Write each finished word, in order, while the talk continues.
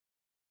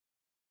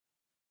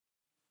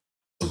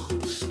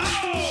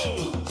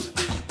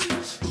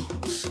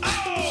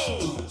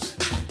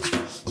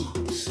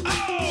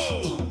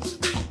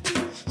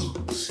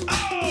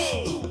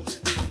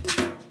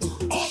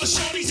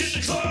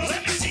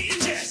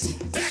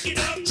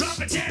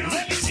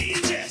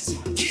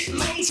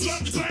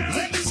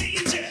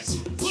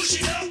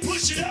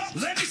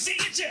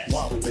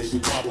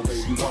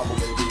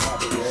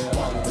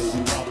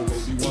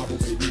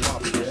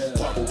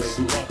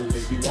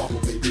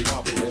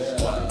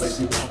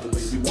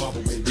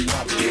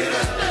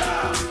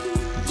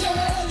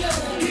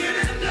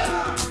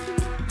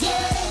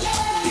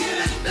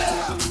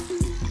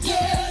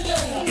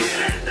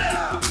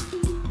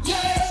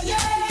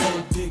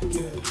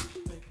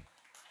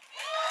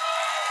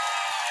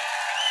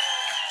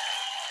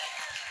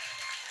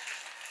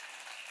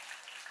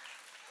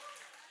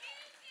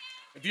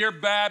If you're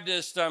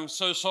Baptist, I'm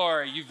so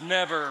sorry. You've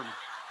never,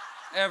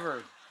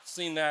 ever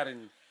seen that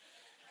in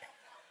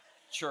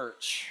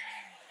church.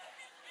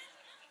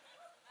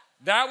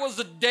 That was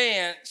a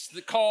dance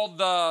called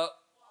the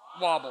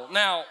wobble.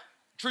 Now,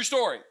 true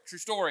story.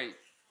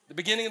 The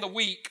beginning of the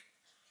week,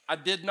 I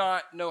did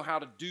not know how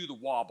to do the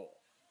wobble.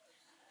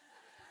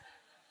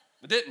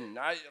 I didn't.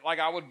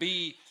 I would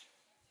be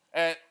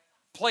at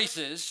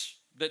places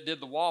that did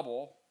the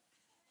wobble,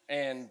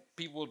 and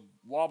people would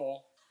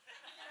wobble,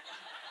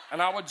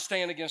 and I would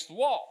stand against the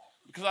wall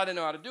because I didn't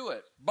know how to do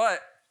it.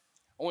 But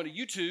I went to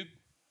YouTube.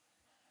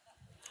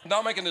 I'm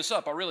not making this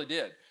up. I really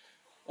did.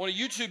 I went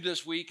to YouTube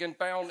this week and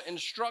found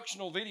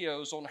instructional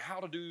videos on how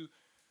to do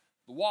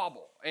the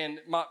wobble. And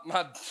my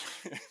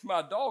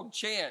my dog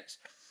Chance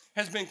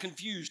has been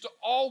confused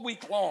all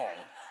week long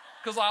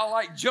because I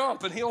like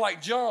jump and he'll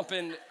like jump.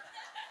 And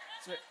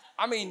so,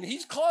 I mean,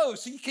 he's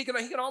close. He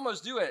can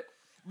almost do it.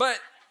 But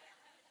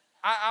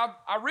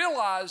I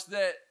realized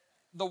that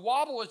the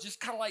wobble is just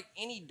kind of like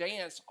any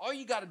dance. All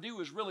you got to do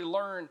is really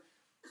learn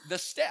the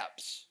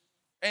steps.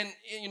 And,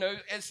 you know,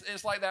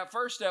 it's like that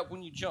first step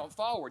when you jump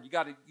forward. You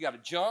got to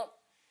jump,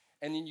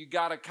 and then you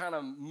got to kind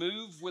of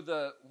move with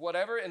the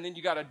whatever, and then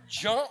you got to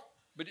jump.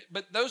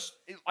 But those,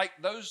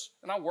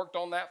 and I worked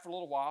on that for a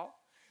little while.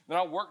 Then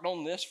I worked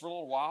on this for a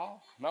little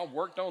while, and I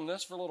worked on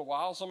this for a little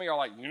while. Some of you are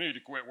like, you need to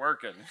quit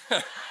working.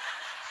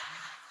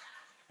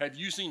 Have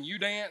you seen you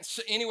dance?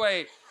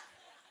 Anyway,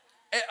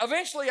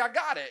 eventually I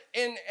got it,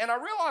 and I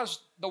realized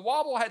the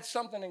wobble had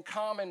something in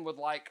common with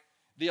like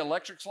the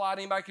electric slide.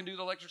 Anybody can do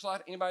the electric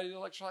slide? Anybody do the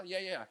electric slide?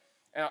 Yeah.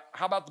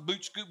 How about the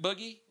boot scoot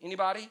boogie?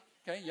 Anybody?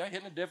 Okay, yeah,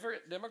 hitting a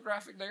different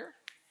demographic there.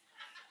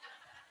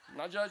 I'm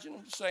not judging,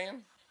 I'm just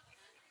saying.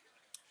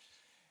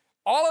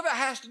 All of it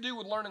has to do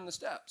with learning the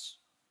steps.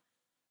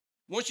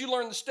 Once you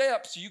learn the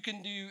steps, you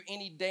can do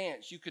any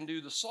dance. You can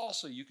do the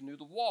salsa, you can do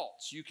the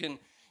waltz, you can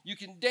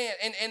dance.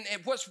 And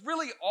what's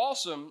really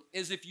awesome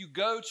is if you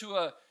go to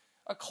a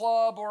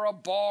club or a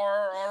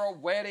bar or a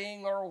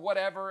wedding or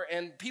whatever,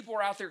 and people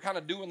are out there kind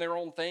of doing their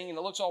own thing, and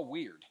it looks all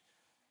weird.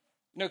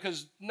 You know,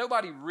 because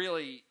nobody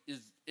really is,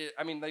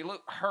 I mean, they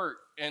look hurt,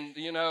 and,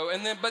 you know,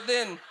 but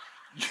then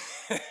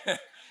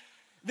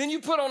you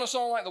put on a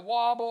song like the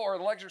wobble or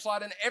the electric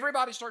slide, and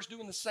everybody starts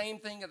doing the same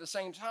thing at the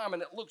same time,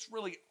 and it looks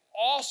really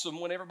awesome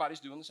when everybody's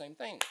doing the same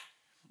thing.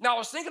 Now, I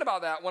was thinking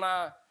about that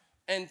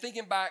and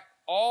thinking back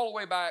all the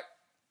way back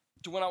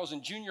to when I was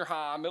in junior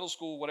high, middle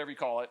school, whatever you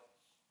call it.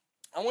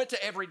 I went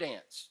to every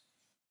dance.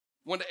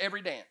 In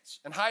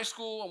high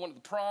school, I went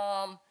to the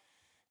prom.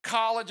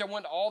 College, I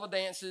went to all the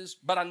dances,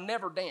 but I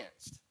never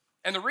danced.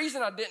 And the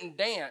reason I didn't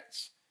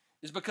dance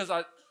is because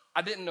I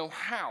didn't know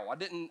how. I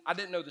didn't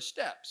know the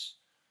steps.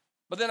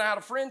 But then I had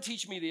a friend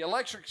teach me the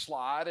electric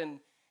slide, and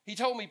he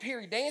told me,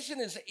 Perry, dancing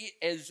is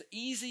as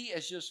easy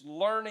as just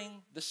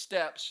learning the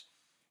steps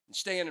and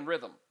staying in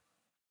rhythm.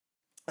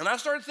 And I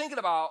started thinking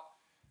about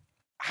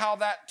how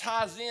that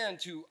ties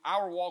into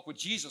our walk with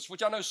Jesus,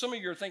 which I know some of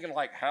you are thinking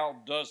like,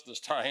 how does this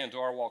tie into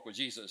our walk with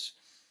Jesus?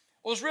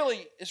 Well, it's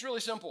really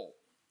simple.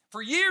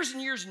 For years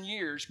and years and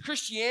years,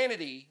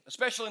 Christianity,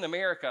 especially in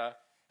America,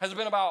 has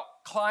been about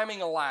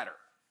climbing a ladder.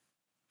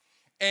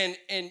 And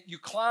you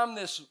climb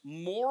this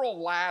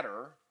moral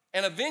ladder,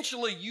 and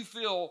eventually you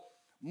feel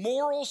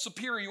moral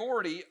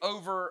superiority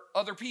over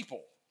other people.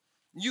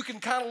 You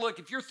can kind of look,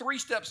 if you're 3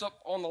 steps up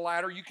on the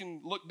ladder, you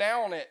can look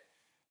down at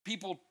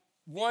people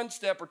 1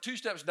 step or 2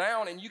 steps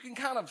down, and you can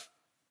kind of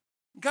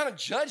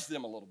judge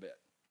them a little bit.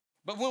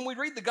 But when we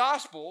read the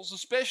Gospels,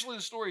 especially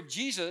the story of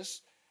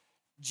Jesus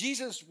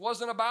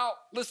wasn't about,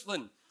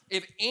 listen,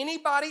 if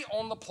anybody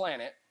on the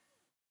planet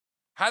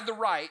had the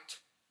right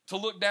to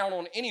look down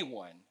on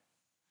anyone,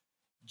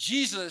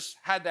 Jesus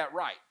had that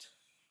right,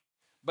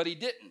 but he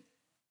didn't.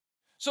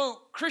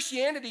 So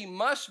Christianity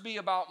must be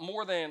about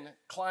more than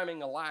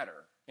climbing a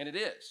ladder, and it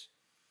is.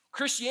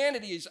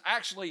 Christianity is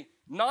actually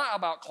not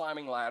about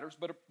climbing ladders,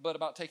 but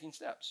about taking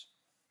steps.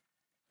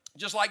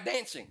 Just like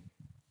dancing.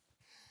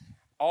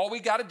 All we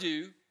got to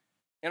do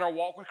in our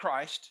walk with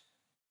Christ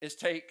is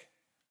take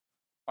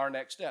our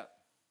next step.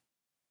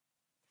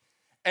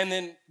 And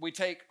then we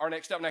take our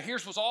next step. Now,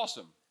 here's what's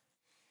awesome.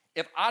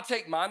 If I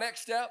take my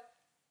next step,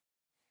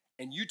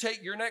 and you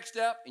take your next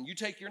step, and you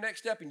take your next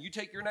step, and you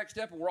take your next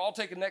step, and we're all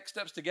taking next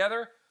steps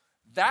together,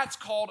 that's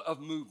called a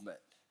movement.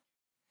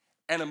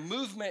 And a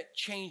movement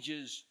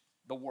changes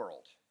the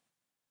world.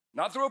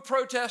 Not through a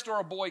protest or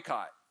a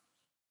boycott,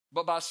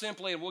 but by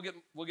simply, and we'll get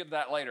to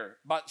that later,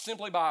 but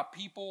simply by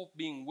people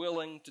being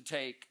willing to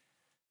take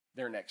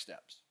their next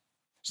steps.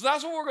 So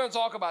that's what we're going to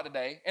talk about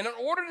today. And in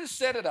order to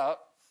set it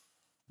up,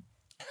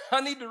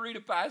 I need to read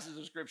a passage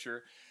of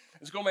scripture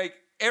that's going to make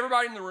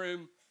everybody in the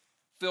room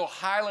feel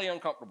highly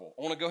uncomfortable.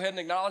 I want to go ahead and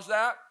acknowledge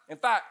that. In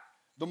fact,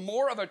 the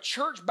more of a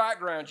church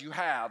background you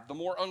have, the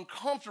more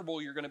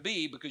uncomfortable you're going to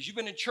be because you've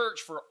been in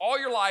church for all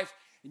your life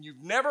and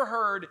you've never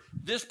heard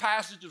this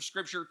passage of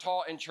scripture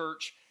taught in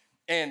church.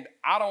 And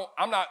I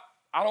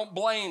don't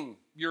blame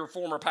your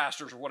former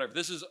pastors or whatever.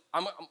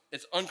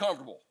 It's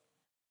uncomfortable.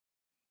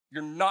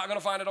 You're not going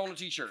to find it on a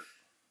t-shirt.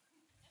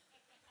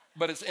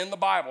 But it's in the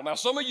Bible. Now,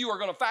 some of you are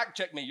going to fact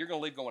check me. You're going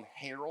to leave going,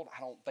 Harold, I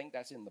don't think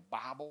that's in the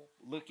Bible.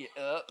 Look it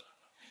up.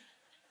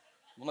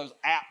 One of those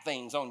app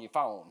things on your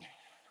phone.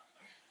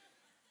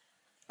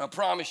 I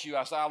promise you,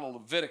 I saw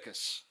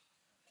Leviticus.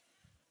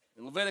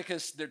 In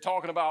Leviticus, they're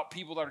talking about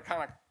people that are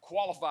kind of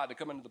qualified to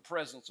come into the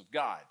presence of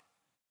God.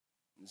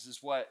 This is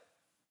what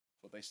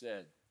they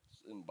said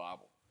in the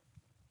Bible.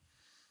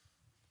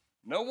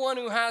 No one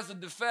who has a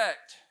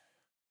defect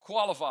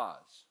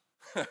qualifies.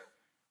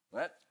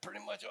 That's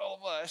pretty much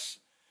all of us.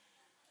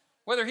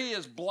 Whether he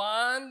is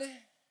blind,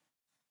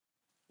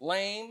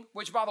 lame,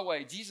 which, by the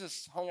way,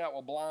 Jesus hung out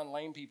with blind,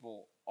 lame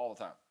people all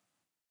the time.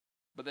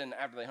 But then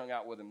after they hung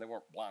out with him, they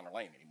weren't blind or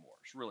lame anymore.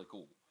 It's really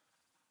cool.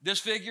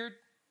 Disfigured,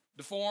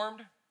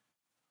 deformed,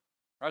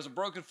 or has a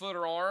broken foot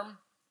or arm,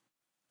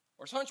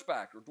 or is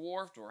hunchbacked or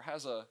dwarfed, or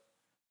has a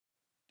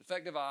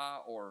defective eye,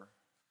 or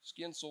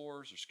skin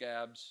sores or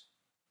scabs,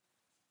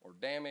 or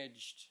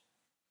damaged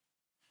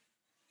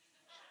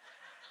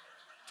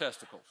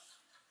testicles.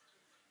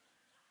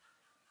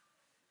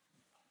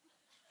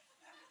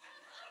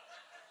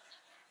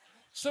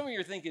 Some of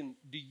you are thinking,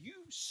 do you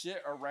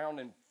sit around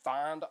and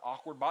find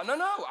awkward Bible?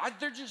 No,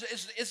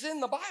 it's in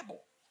the Bible.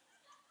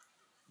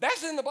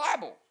 That's in the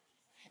Bible.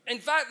 In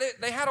fact,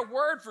 they had a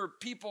word for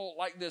people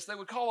like this. They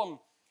would call them,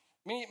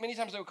 many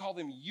times they would call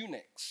them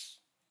eunuchs.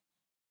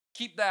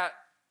 Keep that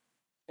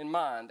in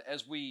mind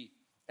as we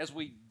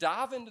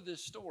dive into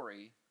this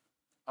story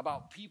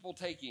about people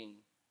taking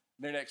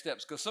their next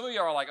steps. Because some of you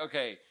are like,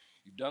 okay,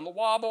 you've done the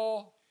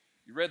wobble,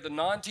 you read the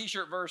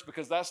non-t-shirt verse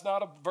because that's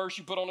not a verse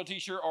you put on a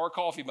t-shirt or a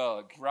coffee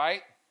mug,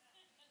 right?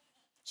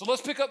 So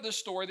let's pick up this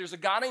story. There's a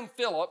guy named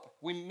Philip.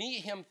 We meet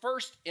him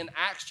first in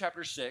Acts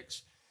chapter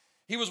 6.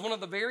 He was one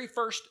of the very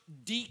first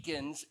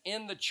deacons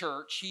in the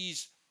church.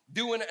 He's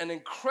doing an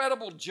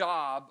incredible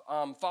job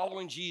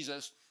following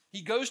Jesus.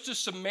 He goes to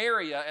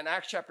Samaria in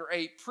Acts chapter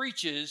 8,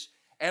 preaches,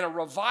 and a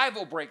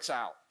revival breaks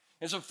out.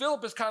 And so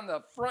Philip is kind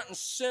of the front and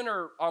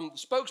center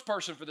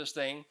spokesperson for this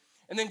thing.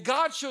 And then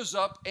God shows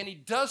up and he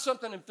does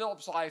something in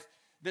Philip's life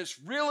that's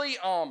really,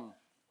 on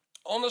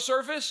the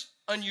surface,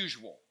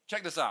 unusual.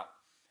 Check this out.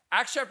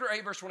 Acts chapter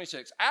 8, verse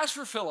 26. As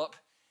for Philip,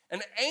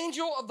 an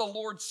angel of the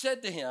Lord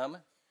said to him,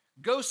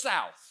 go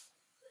south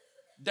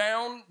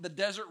down the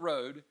desert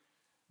road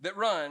that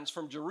runs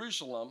from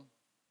Jerusalem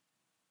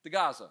to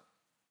Gaza.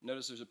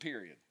 Notice there's a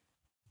period.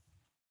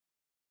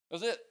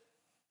 That's it.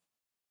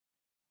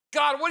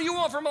 God, what do you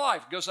want from my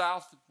life? Go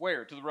south.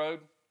 Where? To the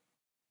road?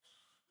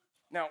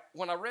 Now,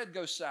 when I read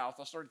go south,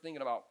 I started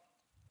thinking about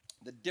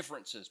the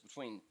differences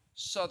between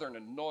southern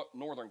and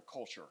northern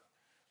culture.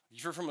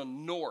 If you're from the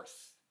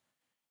north,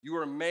 you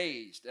were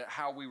amazed at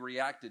how we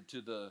reacted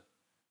to the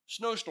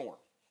snowstorm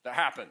that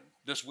happened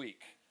this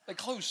week. They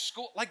closed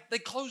school,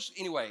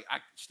 anyway, I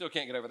still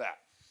can't get over that.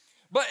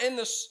 But in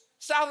the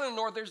south and the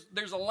north,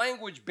 there's a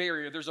language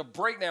barrier. There's a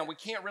breakdown. We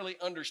can't really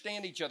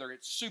understand each other.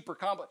 It's super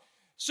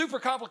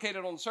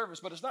complicated on the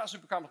surface, but it's not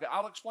super complicated.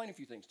 I'll explain a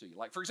few things to you.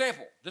 Like, for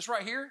example, this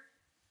right here,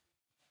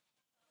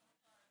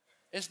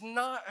 it's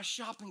not a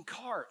shopping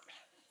cart.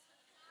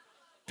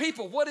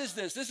 People, what is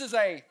this? This is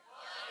a,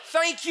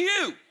 thank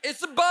you.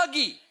 It's a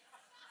buggy.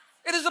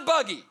 It is a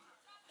buggy.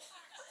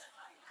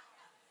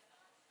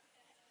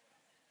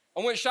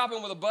 I went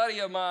shopping with a buddy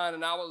of mine,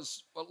 and I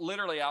was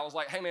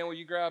like, hey, man, will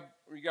you grab,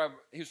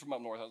 he was from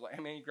up north. I was like,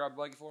 hey, man, you grab a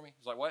buggy for me?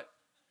 He's like, what?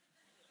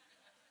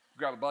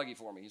 Grab a buggy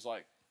for me. He's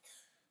like,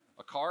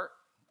 a cart?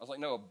 I was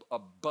like, no, a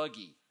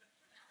buggy.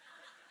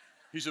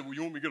 He said, well,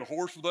 you want me to get a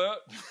horse for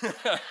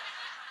that?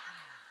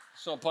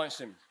 So I punched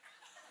him.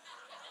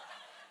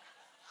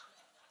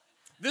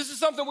 This is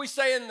something we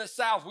say in the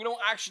South. We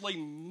don't actually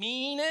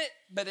mean it,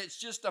 but it's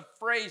just a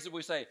phrase that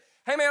we say.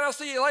 Hey, man, I'll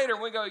see you later.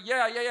 And we go,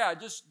 yeah.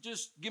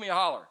 Just give me a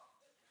holler.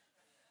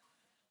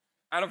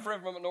 I had a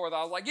friend from the north.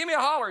 I was like, give me a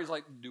holler. He's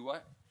like, do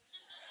what?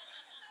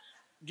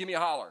 Give me a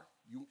holler.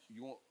 You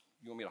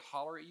want me to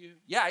holler at you?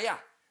 Yeah.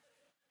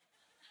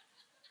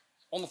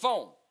 On the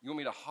phone. You want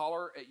me to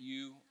holler at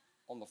you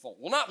on the phone?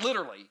 Well, not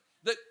literally.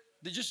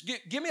 Just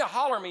give me a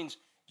holler means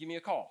give me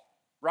a call,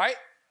 right?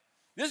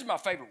 This is my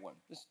favorite one.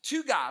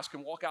 Two guys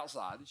can walk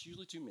outside. It's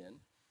usually two men.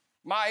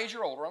 My age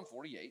or older. I'm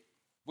 48.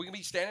 We can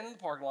be standing in the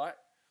parking lot.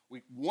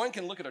 One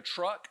can look at a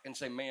truck and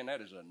say, man,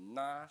 that is a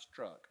nice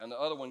truck. And the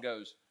other one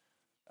goes,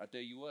 I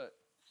tell you what.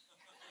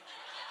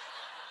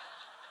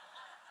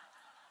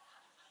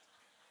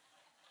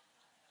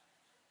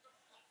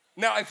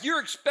 Now, if you're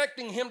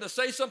expecting him to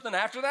say something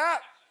after that,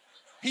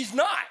 he's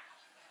not.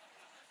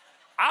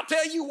 I'll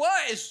tell you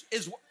what is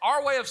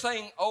our way of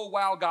saying, oh,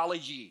 wow, golly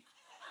gee.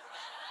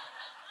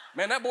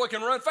 Man, that boy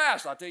can run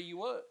fast. I'll tell you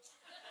what.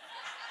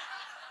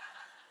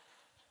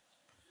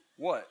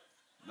 What?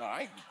 No,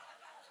 I ain't.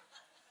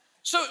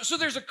 So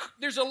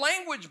there's a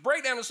language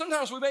breakdown, and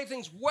sometimes we make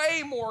things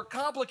way more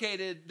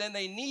complicated than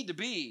they need to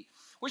be,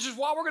 which is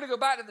why we're going to go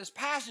back to this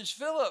passage.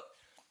 Philip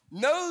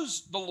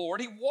knows the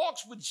Lord. He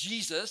walks with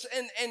Jesus,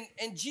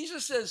 and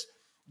Jesus says,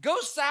 go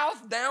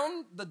south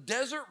down the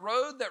desert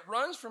road that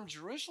runs from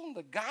Jerusalem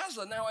to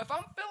Gaza. Now, if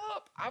I'm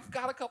Philip, I've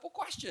got a couple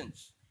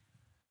questions.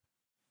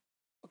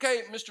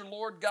 Okay, Mr.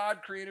 Lord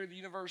God, creator of the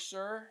universe,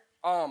 sir.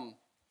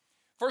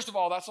 First of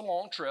all, that's a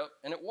long trip,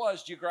 and it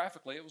was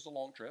geographically, it was a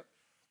long trip.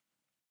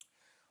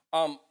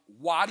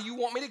 Why do you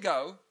want me to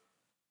go?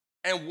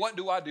 And what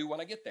do I do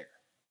when I get there?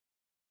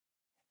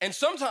 And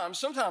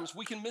sometimes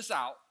we can miss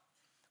out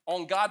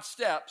on God's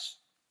steps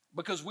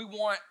because we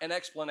want an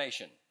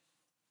explanation.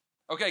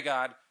 Okay,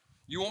 God,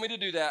 you want me to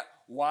do that.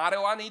 Why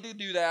do I need to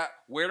do that?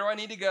 Where do I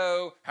need to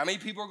go? How many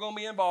people are going to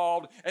be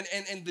involved? And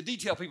the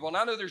detail people. And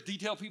I know there's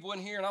detail people in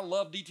here, and I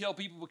love detail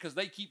people because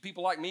they keep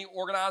people like me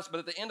organized. But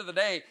at the end of the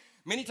day,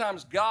 many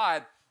times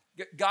God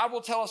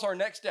will tell us our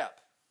next step.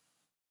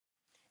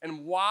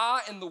 And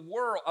why in the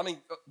world are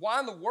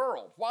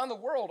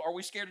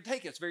we scared to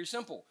take it? It's very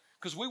simple.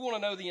 Because we want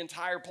to know the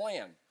entire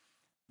plan.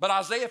 But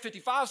Isaiah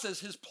 55 says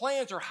his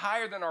plans are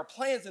higher than our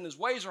plans and his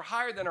ways are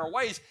higher than our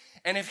ways.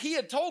 And if he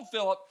had told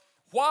Philip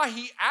why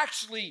he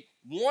actually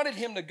wanted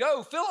him to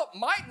go, Philip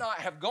might not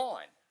have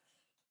gone.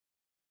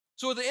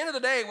 So at the end of the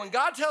day, when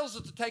God tells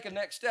us to take a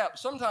next step,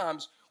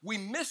 sometimes we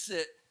miss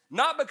it,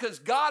 not because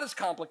God is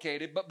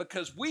complicated, but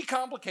because we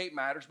complicate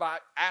matters by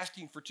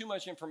asking for too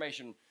much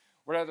information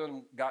rather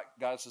than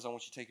God says, I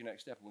want you to take your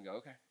next step. And we go,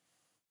 okay.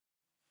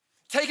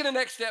 Taking the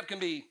next step can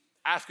be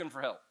asking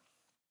for help,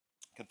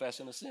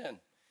 confessing a sin,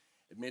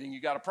 admitting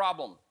you got a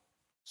problem.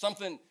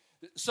 Something,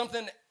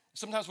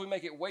 sometimes we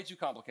make it way too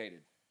complicated.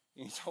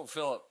 And he told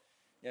Philip,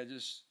 yeah,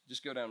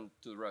 just go down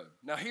to the road.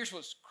 Now, here's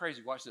what's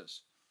crazy. Watch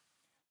this.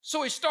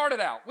 So he started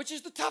out, which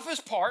is the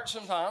toughest part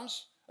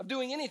sometimes of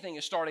doing anything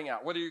is starting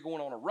out, whether you're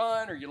going on a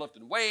run or you're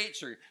lifting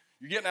weights or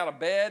you're getting out of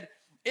bed.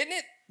 Isn't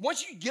it?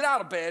 Once you get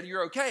out of bed,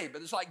 you're okay,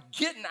 but it's like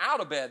getting out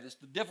of bed is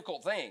the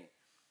difficult thing.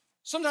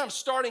 Sometimes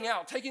starting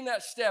out, taking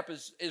that step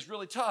is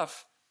really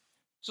tough.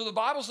 So the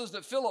Bible says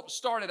that Philip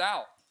started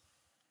out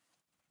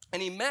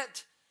and he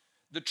met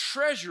the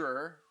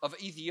treasurer of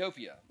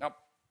Ethiopia. Now,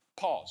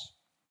 pause.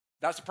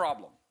 That's a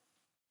problem.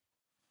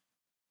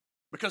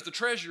 Because the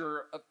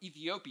treasurer of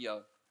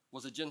Ethiopia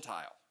was a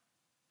Gentile.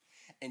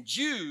 And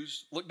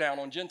Jews looked down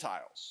on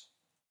Gentiles.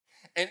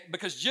 And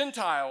because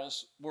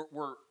Gentiles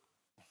were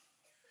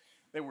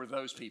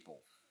those people.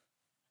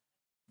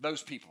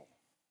 Those people.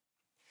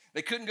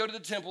 They couldn't go to the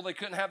temple. They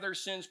couldn't have their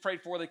sins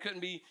prayed for. They couldn't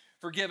be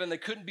forgiven. They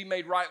couldn't be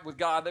made right with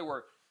God. They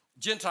were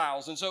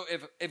Gentiles. And so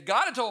if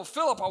God had told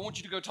Philip, I want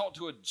you to go talk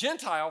to a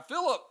Gentile,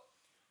 Philip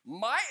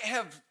might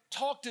have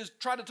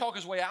tried to talk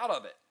his way out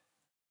of it.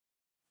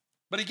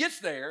 But he gets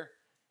there,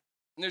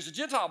 and there's a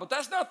Gentile. But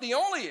that's not the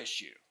only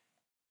issue.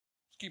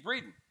 Let's keep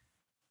reading.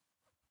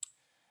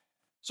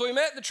 So he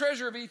met the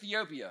treasurer of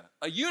Ethiopia,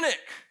 a eunuch.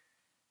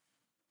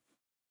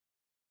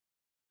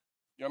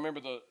 Y'all remember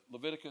the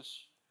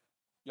Leviticus?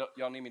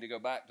 Y'all need me to go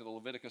back to the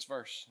Leviticus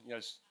verse?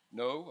 Yes?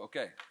 No?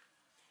 Okay.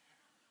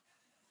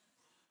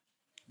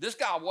 This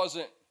guy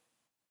wasn't,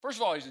 first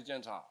of all, he's a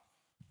Gentile.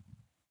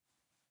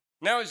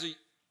 Now he's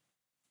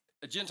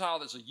a Gentile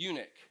that's a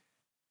eunuch.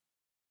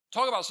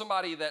 Talk about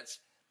somebody that's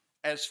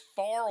as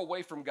far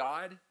away from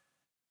God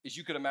as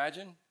you could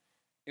imagine.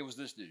 It was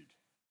this dude.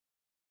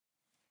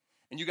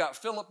 And you got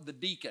Philip the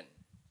deacon.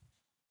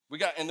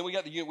 And then we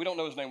got the eunuch. We don't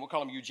know his name. We'll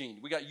call him Eugene.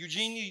 We got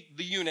Eugene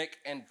the eunuch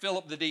and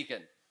Philip the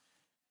deacon.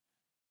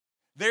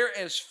 They're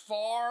as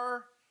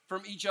far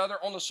from each other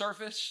on the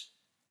surface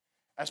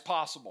as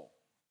possible.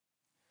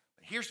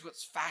 But here's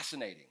what's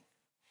fascinating.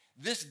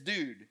 This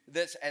dude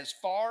that's as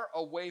far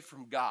away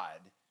from God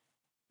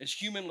as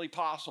humanly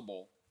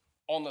possible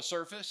on the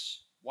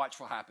surface, watch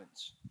what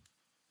happens.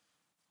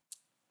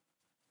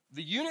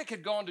 The eunuch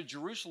had gone to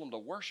Jerusalem to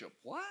worship.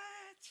 What?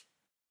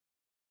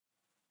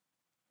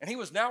 And he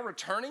was now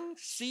returning,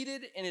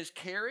 seated in his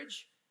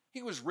carriage.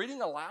 He was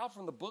reading aloud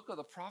from the book of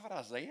the prophet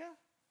Isaiah.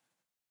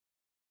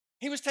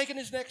 He was taking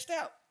his next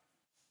step.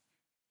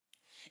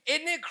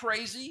 Isn't it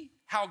crazy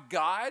how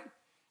God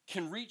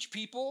can reach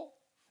people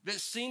that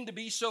seem to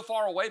be so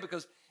far away?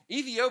 Because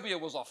Ethiopia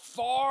was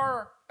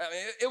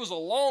it was a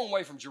long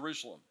way from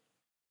Jerusalem.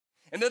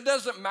 And it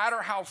doesn't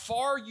matter how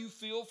far you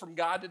feel from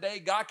God today,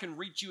 God can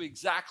reach you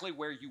exactly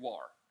where you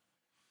are.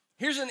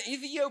 Here's an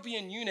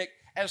Ethiopian eunuch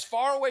as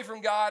far away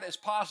from God as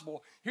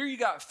possible. Here you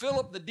got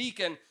Philip the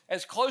deacon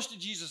as close to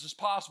Jesus as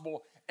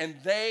possible, and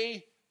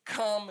they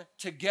come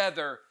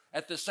together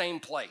at the same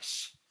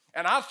place.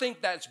 And I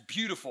think that's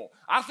beautiful.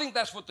 I think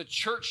that's what the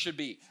church should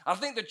be. I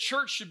think the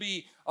church should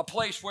be a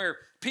place where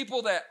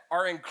people that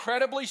are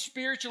incredibly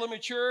spiritually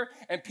mature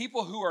and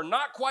people who are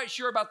not quite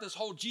sure about this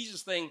whole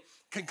Jesus thing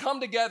can come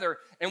together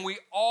and we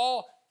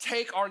all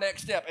take our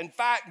next step. In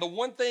fact, the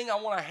one thing I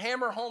want to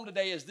hammer home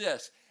today is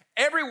this.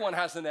 Everyone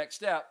has the next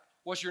step.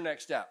 What's your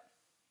next step?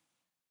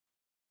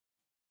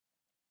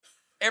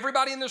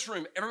 Everybody in this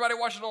room, everybody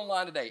watching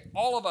online today,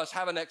 all of us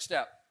have a next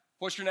step.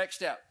 What's your next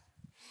step?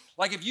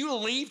 Like if you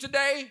leave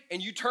today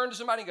and you turn to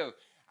somebody and go,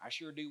 I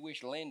sure do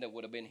wish Linda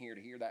would have been here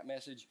to hear that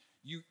message,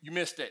 you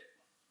missed it.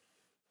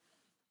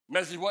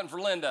 Message wasn't for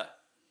Linda.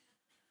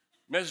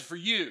 Message for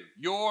you.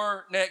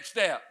 Your next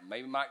step.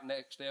 Maybe my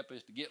next step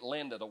is to get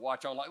Linda to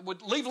watch online.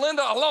 Leave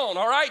Linda alone,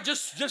 all right?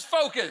 Just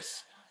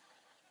focus.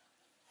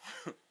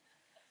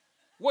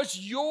 What's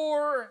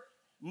your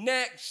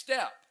next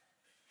step?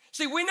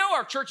 See, we know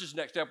our church's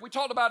next step. We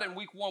talked about it in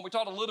week 1. We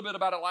talked a little bit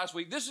about it last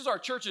week. This is our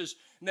church's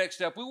next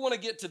step. We want to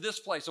get to this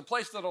place, a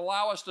place that will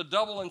allow us to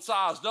double in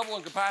size, double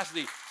in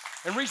capacity,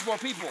 and reach more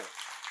people.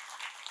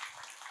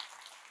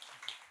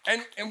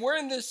 And we're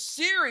in this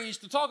series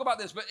to talk about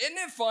this, but isn't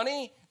it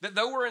funny that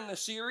though we're in the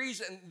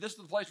series and this is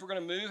the place we're going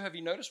to move, have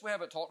you noticed we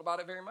haven't talked about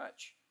it very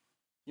much?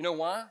 You know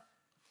why?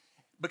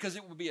 Because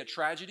it would be a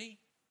tragedy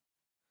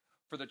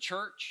for the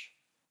church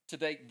to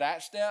take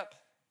that step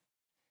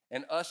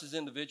and us as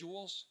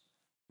individuals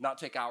not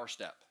take our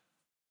step.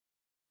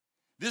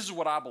 This is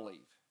what I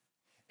believe.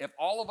 If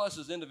all of us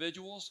as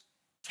individuals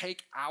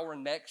take our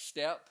next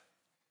step,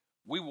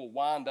 we will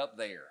wind up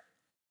there.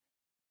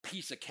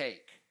 Piece of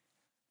cake.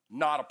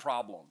 Not a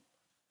problem.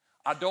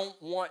 I don't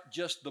want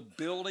just the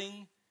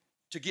building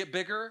to get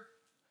bigger.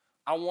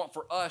 I want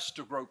for us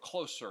to grow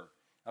closer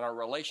in our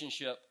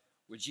relationship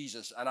with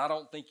Jesus. And I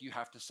don't think you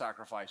have to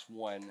sacrifice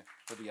one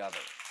for the other.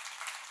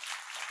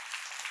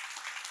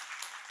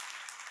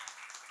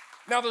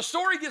 Now the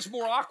story gets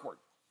more awkward.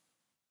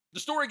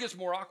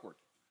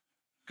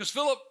 Because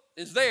Philip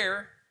is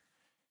there.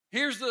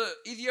 Here's the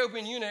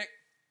Ethiopian eunuch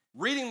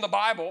reading the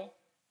Bible.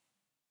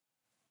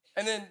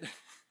 And then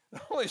the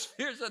Holy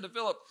Spirit said to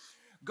Philip,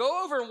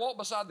 go over and walk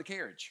beside the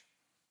carriage.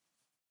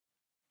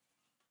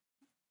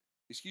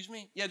 Excuse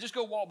me? Yeah, just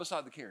go walk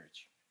beside the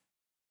carriage.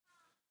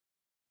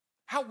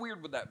 How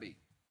weird would that be?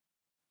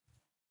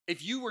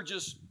 If you were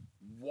just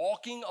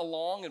walking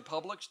along in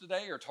Publix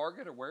today or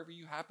Target or wherever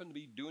you happen to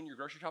be doing your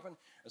grocery shopping,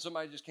 and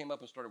somebody just came up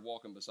and started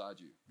walking beside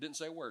you. Didn't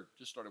say a word,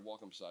 just started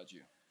walking beside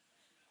you.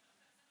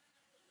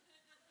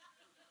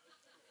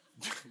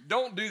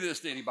 Don't do this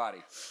to anybody.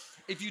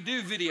 If you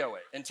do, video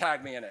it and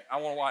tag me in it. I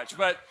want to watch.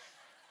 But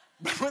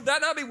would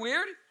that not be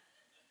weird?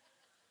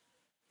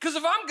 Because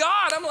if I'm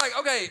God, I'm like,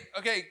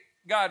 okay,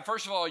 God,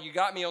 first of all, you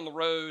got me on the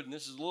road, and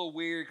this is a little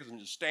weird because I'm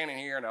just standing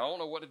here, and I don't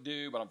know what to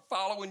do, but I'm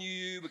following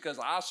you because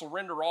I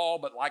surrender all,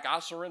 but like I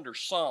surrender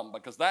some,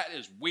 because that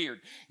is weird.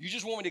 You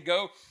just want me to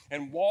go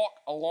and walk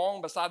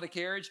along beside the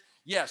carriage?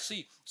 Yeah,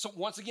 see, so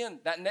once again,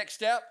 that next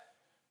step,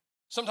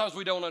 sometimes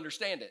we don't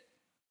understand it.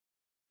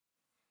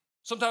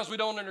 Sometimes we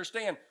don't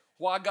understand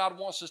why God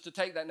wants us to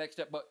take that next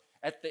step. But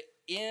at the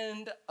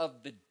end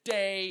of the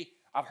day,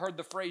 I've heard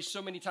the phrase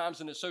so many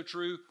times, and it's so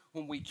true,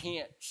 when we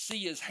can't see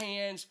his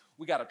hands,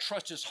 we got to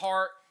trust his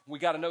heart. We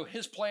got to know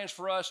his plans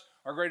for us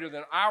are greater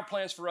than our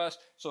plans for us.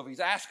 So if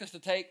he's asked us to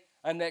take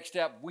a next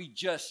step, we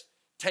just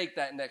take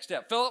that next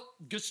step. Philip,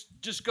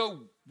 just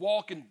go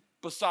walking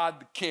beside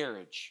the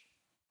carriage.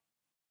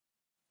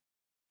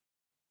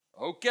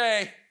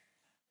 Okay.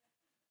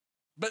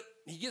 But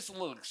he gets a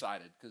little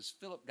excited because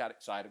Philip got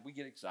excited. We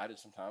get excited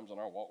sometimes on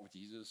our walk with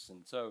Jesus.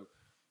 And so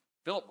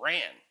Philip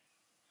ran.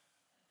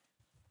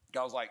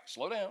 God was like,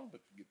 slow down.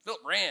 But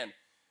Philip ran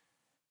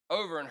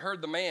over and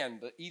heard the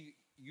man,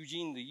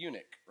 Eugene the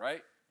eunuch,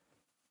 right?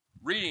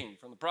 Reading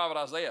from the prophet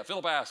Isaiah.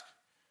 Philip asked,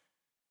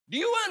 do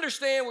you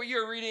understand what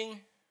you're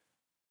reading?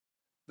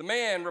 The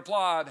man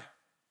replied,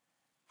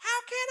 how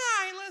can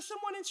I unless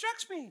someone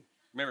instructs me?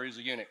 Remember, he's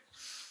a eunuch.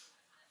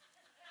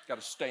 Got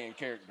to stay in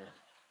character.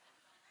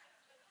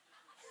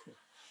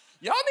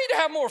 Y'all need to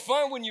have more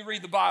fun when you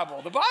read the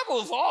Bible. The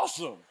Bible is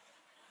awesome.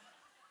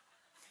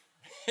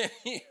 And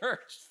he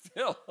urged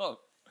Philip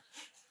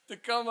to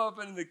come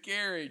up in the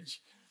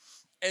carriage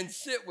and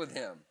sit with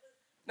him.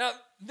 Now,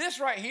 this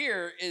right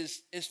here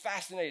is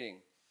fascinating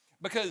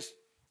because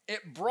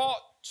it brought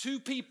two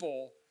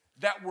people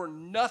that were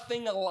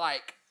nothing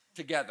alike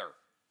together.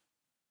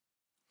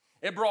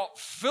 It brought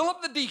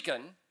Philip the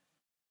deacon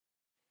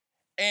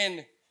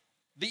and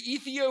the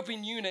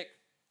Ethiopian eunuch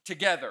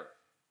together.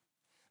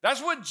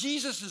 That's what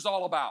Jesus is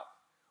all about,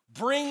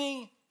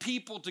 bringing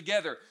people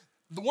together.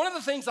 One of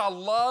the things I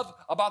love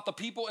about the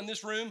people in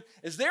this room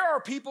is there are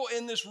people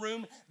in this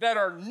room that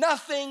are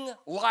nothing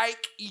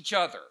like each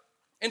other.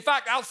 In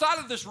fact, outside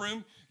of this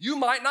room, you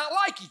might not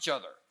like each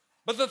other.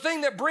 But the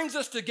thing that brings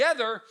us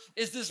together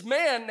is this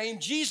man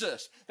named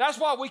Jesus. That's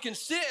why we can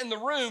sit in the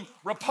room,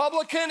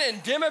 Republican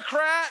and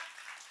Democrat,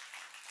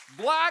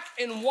 black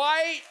and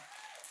white.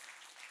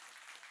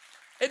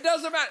 It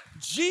doesn't matter.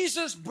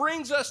 Jesus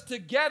brings us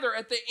together.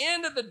 At the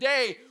end of the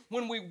day,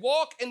 when we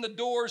walk in the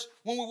doors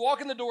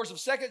of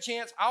Second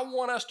Chance, I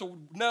want us to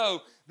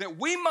know that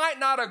we might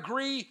not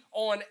agree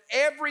on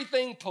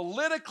everything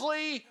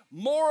politically,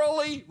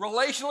 morally,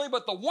 relationally,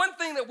 but the one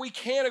thing that we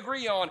can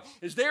agree on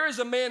is there is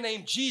a man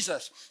named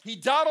Jesus. He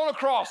died on a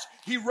cross.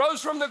 He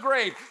rose from the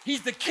grave.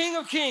 He's the King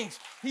of Kings.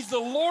 He's the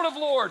Lord of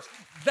Lords.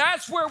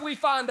 That's where we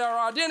find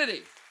our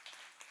identity.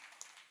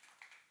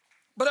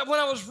 But when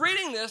I was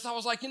reading this, I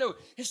was like,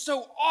 it's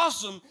so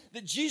awesome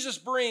that Jesus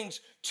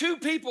brings two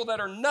people that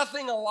are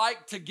nothing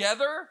alike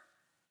together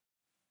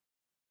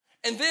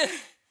And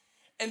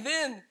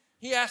then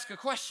he asked a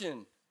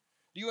question.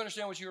 Do you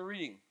understand what you were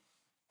reading?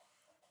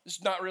 This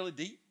is not really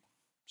deep.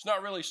 It's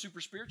not really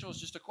super spiritual. It's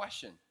just a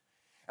question.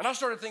 And I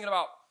started thinking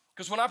about,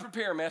 because when I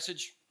prepare a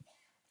message,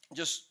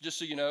 just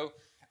so you know,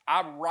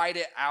 I write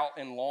it out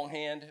in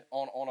longhand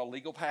on a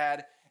legal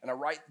pad, and I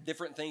write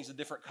different things in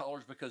different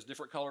colors because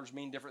different colors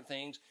mean different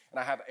things. And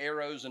I have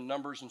arrows and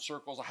numbers and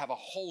circles. I have a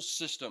whole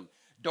system.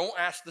 Don't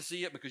ask to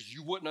see it because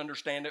you wouldn't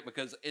understand it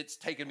because it's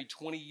taken me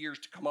 20 years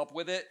to come up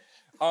with it.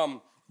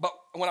 But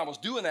when I was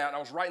doing that and I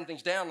was writing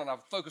things down and I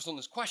focused on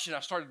this question, I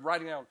started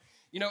writing down,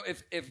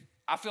 if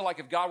I feel like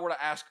if God were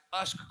to ask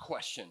us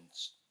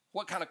questions,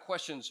 what kind of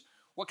questions,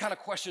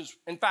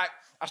 in fact,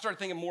 I started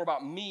thinking more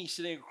about me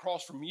sitting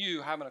across from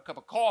you having a cup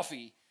of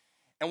coffee,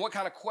 and what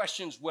kind of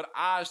questions would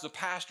I as the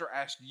pastor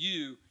ask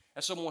you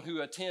as someone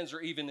who attends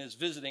or even is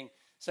visiting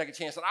Second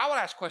Chance? And I would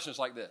ask questions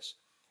like this.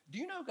 Do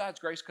you know God's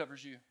grace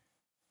covers you?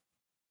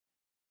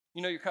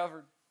 You know you're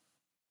covered?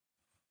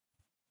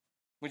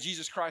 When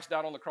Jesus Christ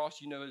died on the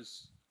cross, you know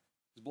his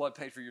blood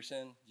paid for your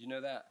sin. Do you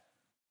know that?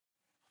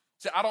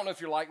 See, I don't know if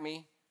you're like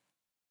me.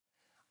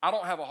 I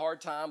don't have a hard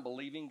time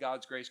believing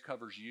God's grace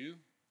covers you.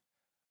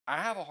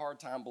 I have a hard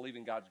time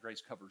believing God's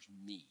grace covers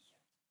me.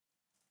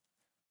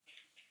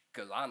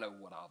 Because I know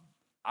what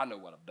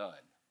I've done.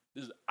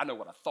 I know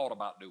what I thought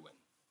about doing.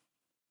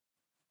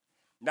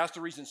 And that's the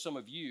reason some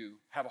of you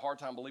have a hard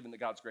time believing that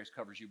God's grace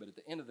covers you. But at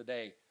the end of the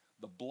day,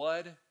 the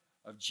blood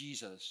of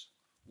Jesus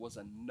was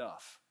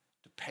enough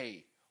to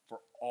pay for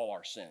all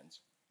our sins.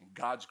 And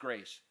God's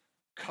grace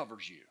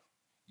covers you.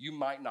 You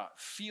might not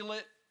feel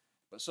it,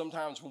 but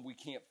sometimes when we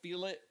can't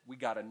feel it, we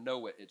got to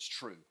know it. It's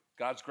true.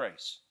 God's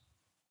grace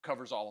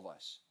covers all of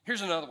us.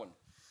 Here's another one.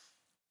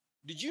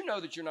 Did you know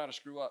that you're not a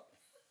screw up?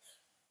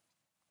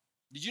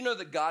 Did you know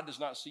that God does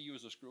not see you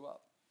as a screw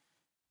up?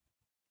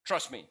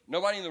 Trust me,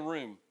 nobody in the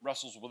room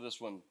wrestles with this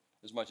one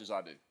as much as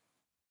I do.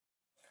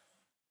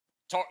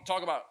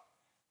 Talk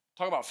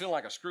about feeling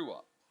like a screw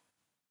up.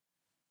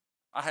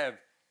 I have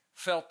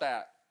felt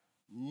that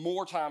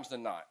more times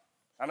than not.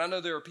 And I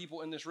know there are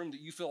people in this room that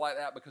you feel like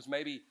that because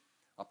maybe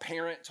a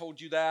parent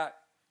told you that.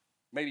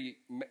 Maybe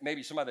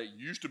somebody that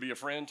used to be a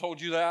friend told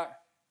you that.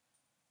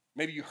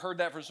 Maybe you heard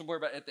that from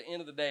somewhere, but at the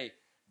end of the day,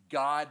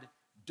 God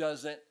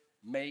doesn't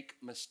make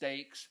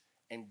mistakes,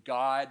 and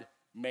God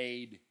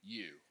made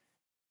you.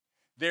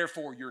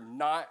 Therefore, you're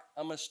not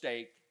a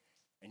mistake,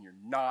 and you're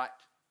not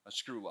a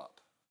screw up.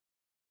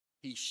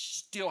 He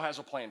still has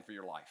a plan for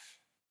your life.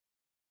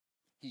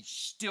 He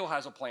still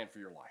has a plan for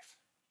your life.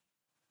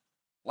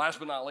 Last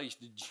but not least,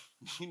 did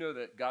you know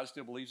that God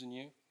still believes in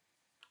you?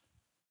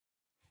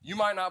 You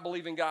might not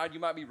believe in God. You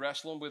might be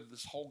wrestling with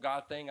this whole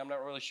God thing. I'm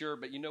not really sure,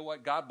 but you know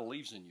what? God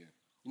believes in you.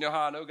 You know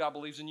how I know God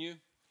believes in you?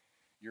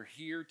 You're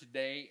here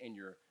today and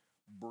you're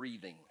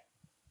breathing.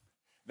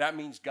 That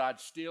means God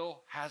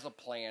still has a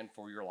plan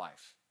for your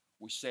life.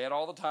 We say it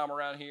all the time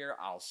around here.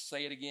 I'll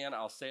say it again.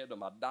 I'll say it to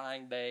my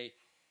dying day.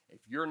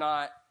 If you're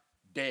not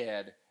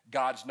dead,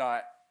 God's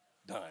not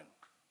done.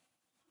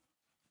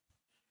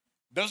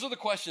 Those are the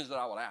questions that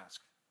I would ask.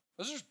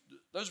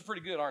 Those are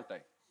pretty good, aren't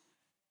they?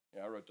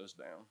 Yeah, I wrote those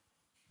down.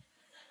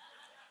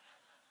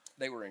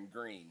 They were in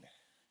green.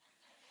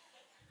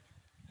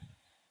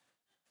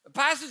 The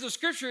passage of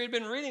scripture he had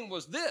been reading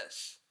was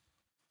this.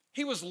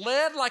 He was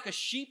led like a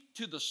sheep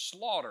to the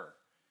slaughter.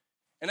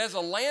 And as a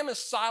lamb is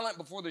silent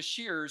before the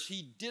shearers,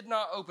 he did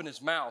not open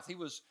his mouth. He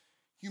was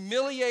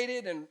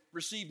humiliated and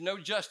received no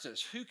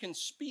justice. Who can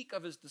speak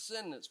of his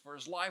descendants? For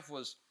his life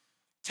was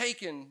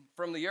taken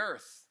from the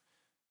earth.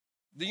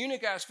 The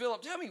eunuch asked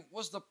Philip, tell me,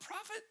 was the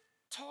prophet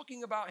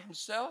talking about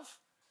himself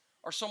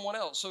or someone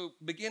else? So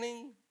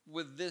beginning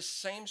with this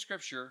same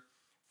scripture,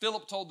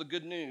 Philip told the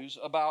good news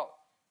about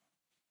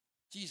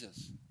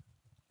Jesus.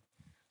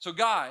 So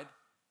God,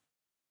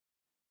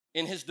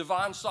 in his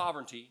divine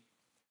sovereignty,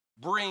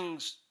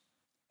 brings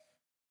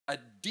a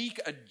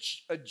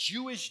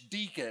Jewish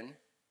deacon,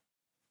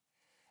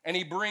 and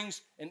he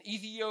brings an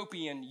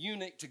Ethiopian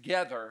eunuch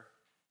together,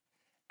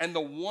 and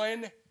the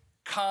one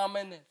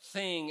common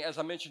thing, as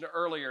I mentioned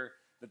earlier,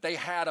 that they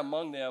had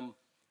among them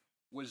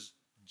was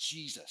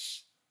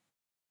Jesus.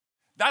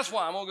 That's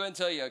why I'm going to go ahead and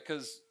tell you,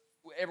 because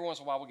every once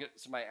in a while we'll get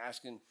somebody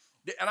asking,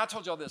 and I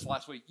told y'all this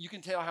last week, you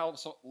can tell how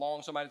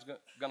long somebody's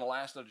going to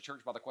last at a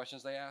church by the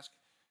questions they ask.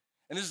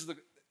 And this is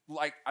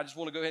I just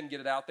want to go ahead and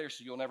get it out there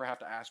so you'll never have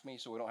to ask me,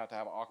 so we don't have to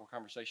have an awkward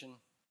conversation.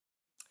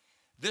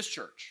 This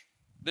church,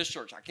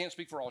 I can't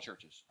speak for all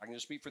churches. I can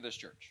just speak for this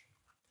church.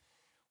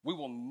 We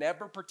will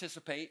never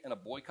participate in a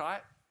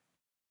boycott,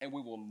 and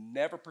we will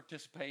never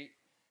participate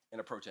in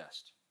a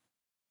protest.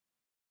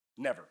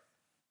 Never.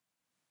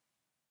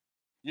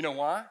 You know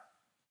why?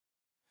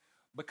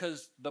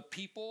 Because the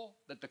people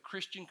that the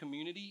Christian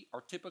community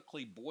are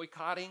typically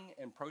boycotting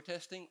and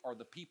protesting are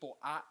the people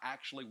I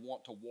actually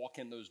want to walk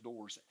in those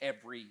doors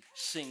every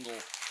single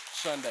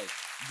Sunday.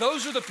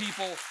 Those are the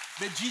people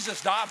that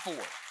Jesus died for.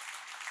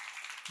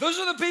 Those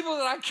are the people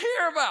that I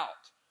care about.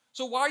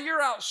 So while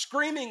you're out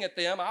screaming at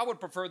them, I would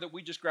prefer that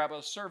we just grab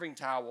a serving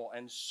towel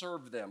and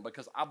serve them,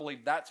 because I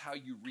believe that's how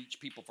you reach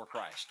people for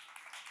Christ.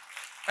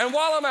 And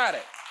while I'm at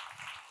it,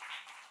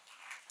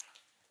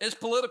 it's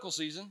political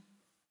season.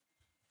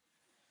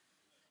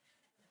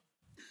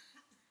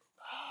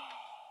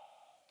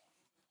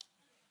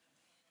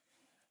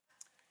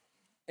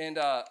 And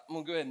I'm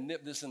going to go ahead and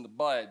nip this in the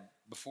bud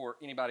before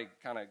anybody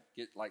kind of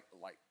get like,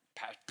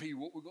 Pastor P,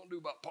 what we're going to do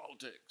about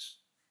politics?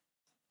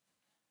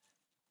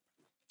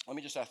 Let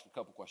me just ask a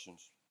couple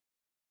questions.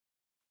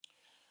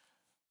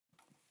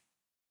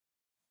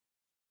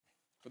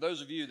 For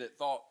those of you that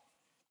thought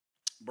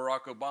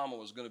Barack Obama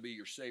was going to be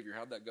your savior,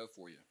 how'd that go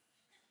for you?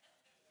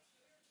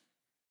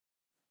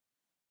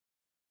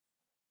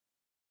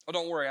 Oh,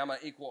 don't worry, I'm an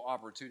equal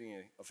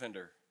opportunity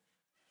offender.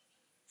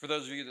 For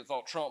those of you that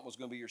thought Trump was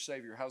going to be your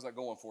savior, how's that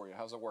going for you?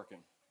 How's that working?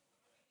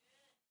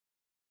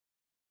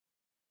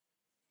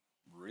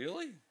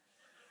 Really?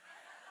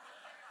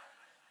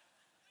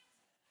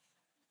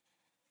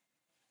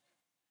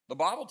 The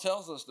Bible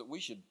tells us that we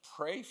should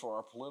pray for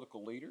our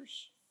political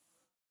leaders,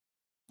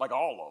 like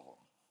all of them.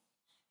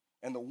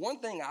 And the one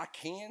thing I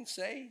can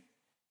say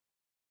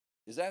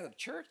is that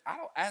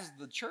as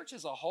the church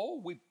as a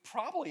whole, we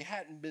probably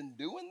hadn't been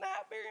doing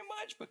that very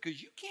much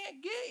because you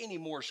can't get any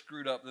more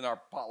screwed up than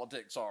our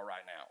politics are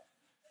right now.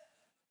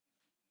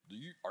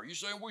 Are you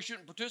saying we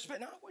shouldn't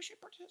participate? No, we should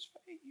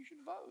participate. You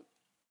should vote.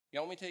 You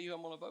want me to tell you who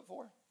I'm going to vote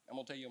for? I'm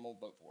going to tell you who I'm going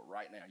to vote for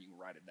right now. You can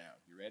write it down.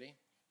 You ready?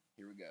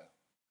 Here we go.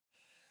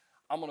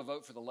 I'm going to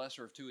vote for the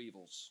lesser of two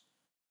evils.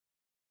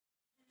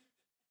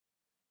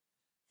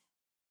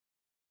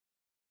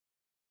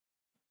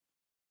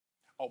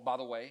 Oh, by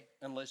the way,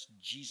 unless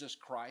Jesus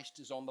Christ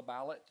is on the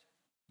ballot,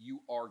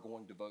 you are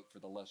going to vote for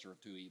the lesser of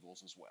two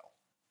evils as well.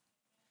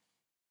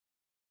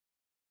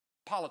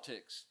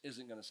 Politics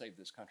isn't going to save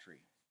this country.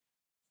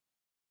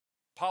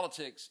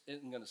 Politics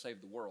isn't going to save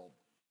the world.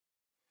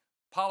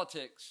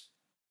 Politics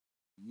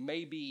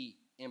may be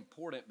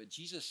important, but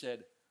Jesus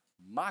said,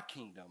 my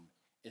kingdom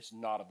is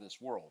not of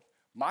this world.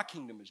 My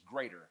kingdom is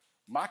greater.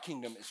 My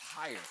kingdom is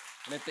higher.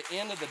 And at the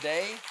end of the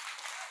day,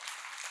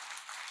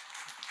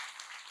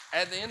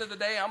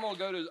 I'm gonna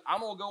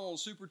go on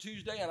Super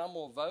Tuesday and I'm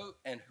gonna vote,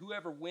 and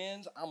whoever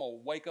wins, I'm gonna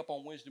wake up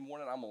on Wednesday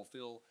morning, I'm gonna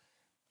feel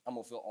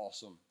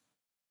awesome.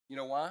 You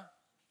know why?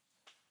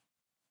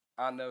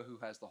 I know who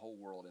has the whole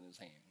world in his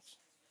hands.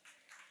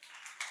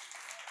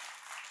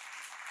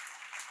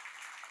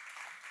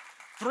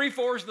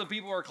 3/4 of the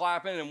people are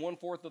clapping, and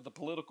 1/4 of the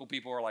political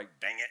people are like,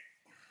 dang it.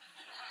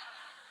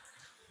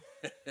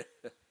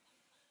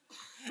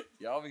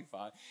 Y'all be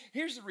fine.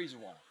 Here's the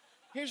reason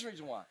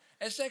why.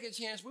 At Second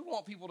Chance, we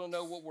want people to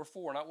know what we're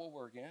for, not what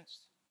we're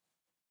against.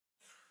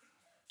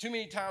 Too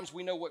many times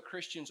we know what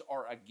Christians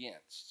are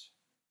against,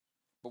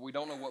 but we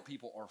don't know what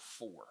people are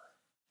for.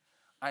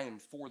 I am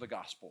for the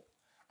gospel.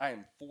 I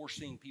am for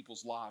seeing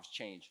people's lives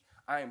change.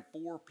 I am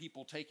for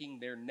people taking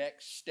their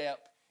next step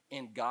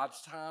in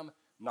God's time,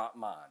 not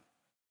mine.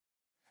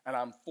 And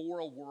I'm for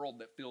a world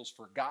that feels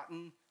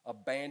forgotten,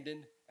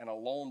 abandoned, and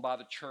alone by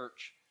the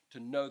church, to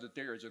know that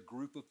there is a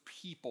group of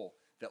people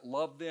that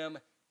love them,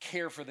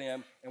 care for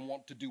them, and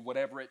want to do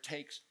whatever it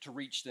takes to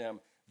reach them.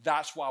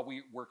 That's why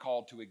we're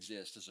called to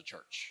exist as a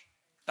church.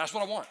 That's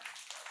what I want.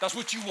 That's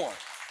what you want.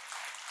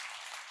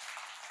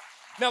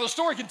 Now, the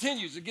story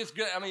continues. It gets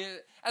good. I mean,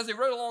 as they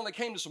rode along, they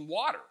came to some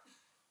water,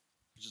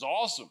 which is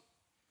awesome.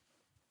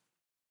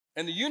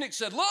 And the eunuch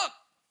said, look,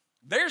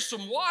 there's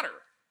some water.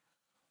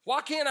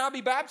 Why can't I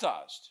be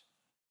baptized?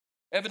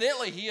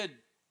 Evidently, he had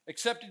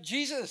accepted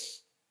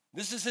Jesus.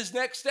 This is his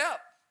next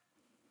step.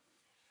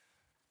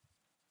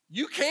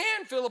 You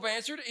can, Philip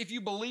answered, if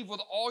you believe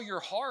with all your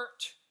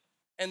heart.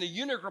 And the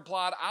eunuch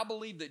replied, I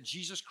believe that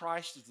Jesus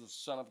Christ is the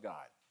Son of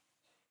God.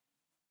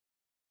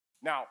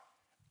 Now,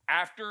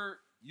 after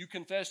you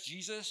confess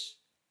Jesus,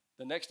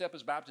 the next step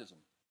is baptism.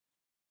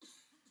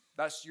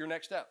 That's your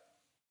next step.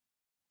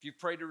 If you've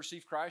prayed to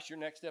receive Christ, your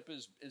next step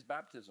is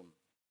baptism.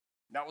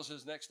 That was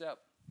his next step.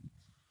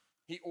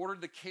 He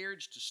ordered the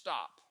carriage to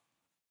stop.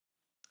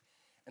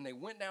 And they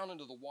went down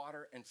into the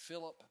water, and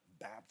Philip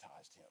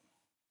baptized him.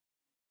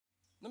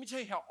 Let me tell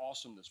you how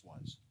awesome this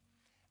was.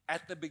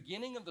 At the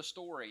beginning of the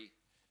story,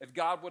 if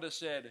God would have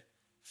said,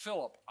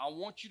 Philip, I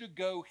want you to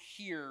go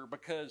here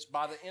because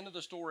by the end of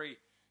the story,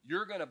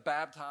 you're going to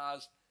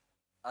baptize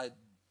a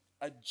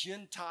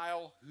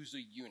Gentile who's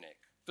a eunuch.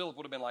 Philip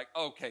would have been like,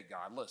 okay,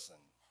 God, listen.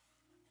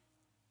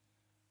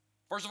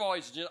 First of all,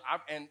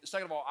 and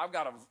second of all, I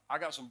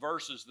got some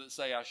verses that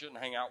say I shouldn't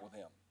hang out with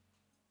him.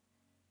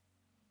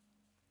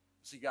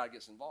 See, God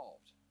gets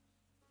involved.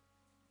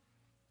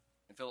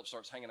 And Philip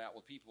starts hanging out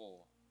with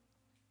people.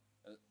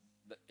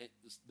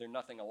 They're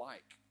nothing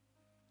alike.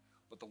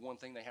 But the one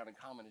thing they have in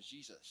common is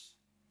Jesus.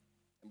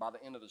 And by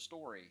the end of the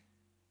story,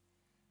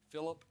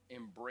 Philip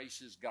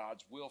embraces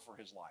God's will for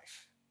his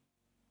life,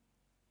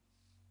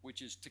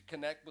 which is to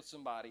connect with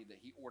somebody that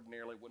he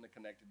ordinarily wouldn't have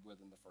connected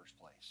with in the first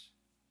place.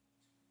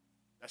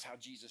 That's how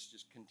Jesus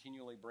just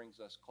continually brings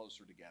us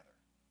closer together.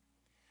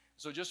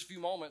 So just a few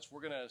moments,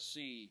 we're going to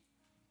see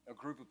a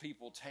group of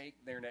people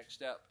take their next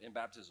step in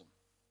baptism.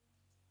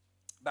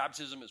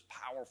 Baptism is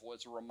powerful.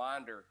 It's a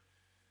reminder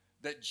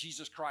that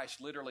Jesus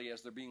Christ, literally,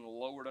 as they're being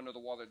lowered under the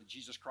water, that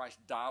Jesus Christ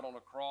died on a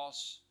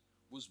cross,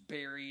 was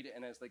buried,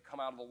 and as they come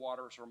out of the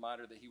water, it's a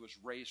reminder that he was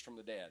raised from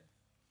the dead.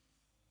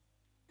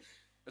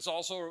 It's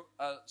also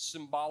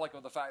symbolic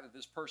of the fact that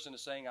this person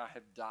is saying, I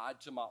have died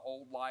to my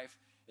old life,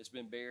 it's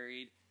been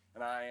buried,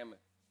 and I'm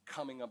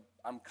coming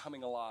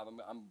alive,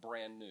 I'm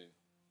brand new.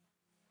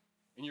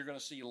 And you're going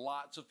to see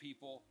lots of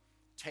people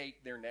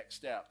take their next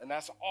step. And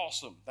that's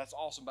awesome. That's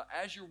awesome. But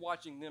as you're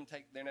watching them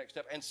take their next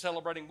step and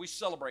celebrating, we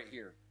celebrate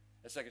here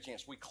at Second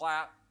Chance. We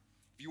clap.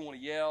 If you want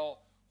to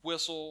yell,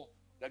 whistle,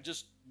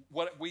 just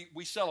what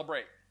we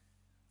celebrate.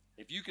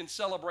 If you can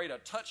celebrate a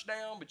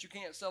touchdown, but you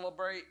can't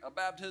celebrate a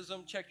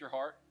baptism, check your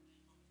heart.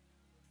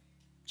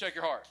 Check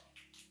your heart.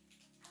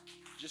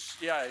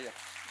 Yeah.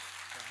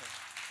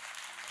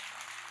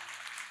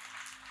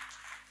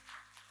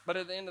 But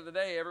at the end of the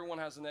day, everyone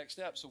has the next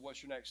step. So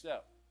what's your next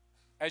step?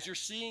 As you're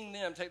seeing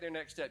them take their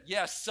next step,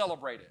 yes,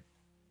 celebrate it.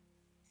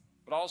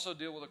 But also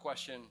deal with the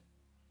question,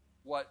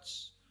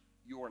 what's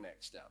your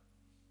next step?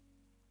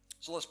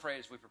 So let's pray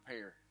as we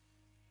prepare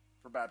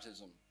for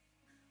baptism.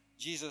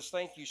 Jesus,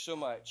 thank you so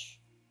much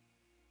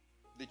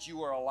that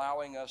you are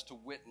allowing us to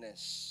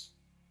witness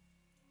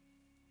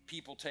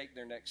people take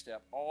their next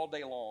step. All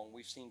day long,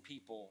 we've seen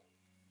people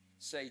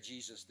say,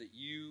 Jesus, that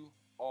you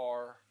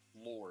are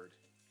Lord.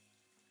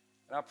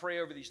 And I pray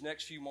over these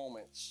next few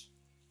moments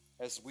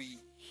as we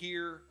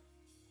hear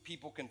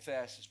people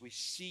confess, as we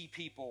see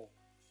people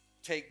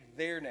take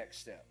their next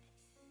step,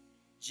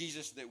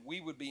 Jesus, that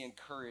we would be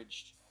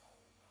encouraged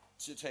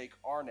to take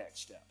our next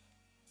step.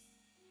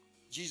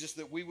 Jesus,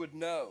 that we would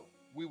know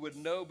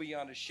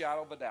beyond a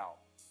shadow of a doubt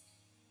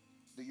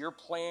that your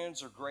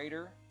plans are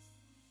greater,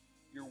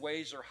 your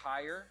ways are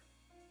higher,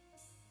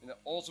 and that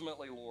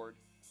ultimately, Lord,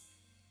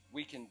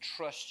 we can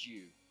trust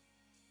you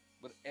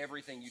with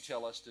everything you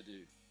tell us to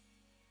do.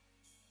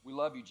 We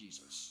love you,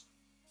 Jesus.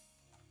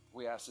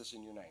 We ask this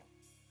in your name.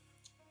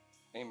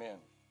 Amen.